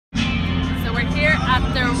at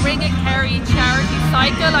the Ring at Kerry charity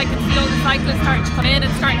cycle. I can see all the cyclists starting to come in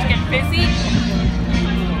and starting to get busy.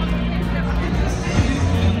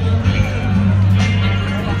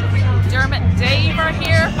 Dermot and Dave are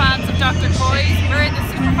here, fans of Dr Coy. We're in the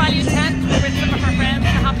Super Value tent. We're with some of our friends,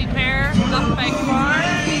 the Happy Pair, Look Big Farm,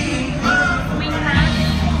 Sweet Press.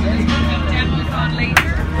 There's going to be demos on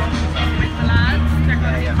later with the lads. They're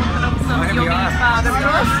going to be cooking up some yummy fab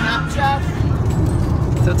stuff.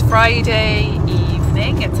 So it's Friday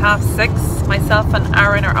evening, it's 6:30. Myself and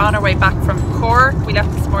Aaron are on our way back from Cork. We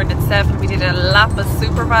left this morning at 7. We did a lap of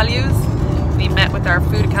Super Values. We met with our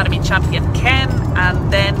Food Academy champion Ken,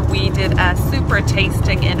 and then we did a super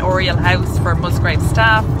tasting in Oriel House for Musgrave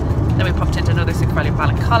staff. Then we popped into another Super Value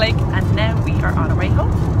Ballincollig, and now we are on our way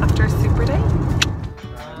home after a super day.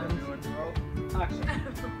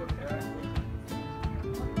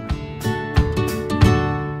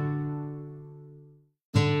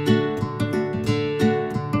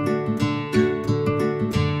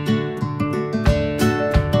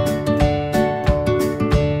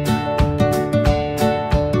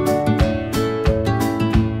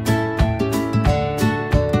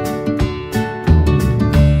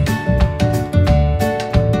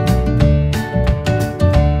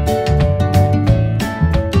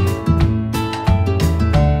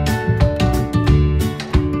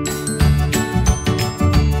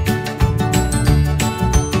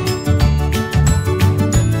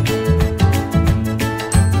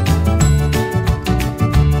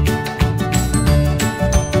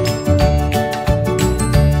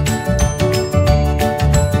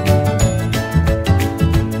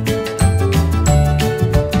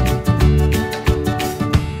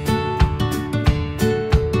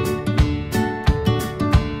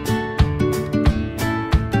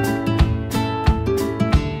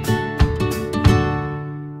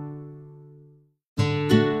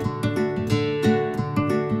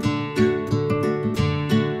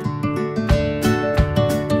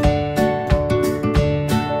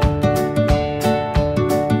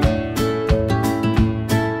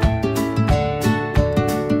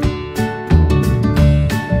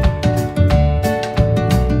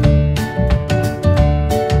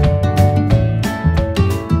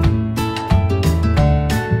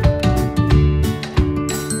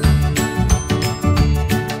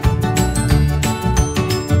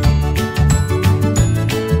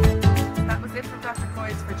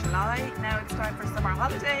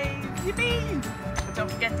 But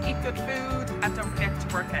don't forget to eat good food and don't forget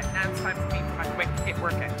to work out. Now it's time for me for my quick HIIT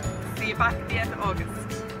workout. See you back at the end of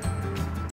August.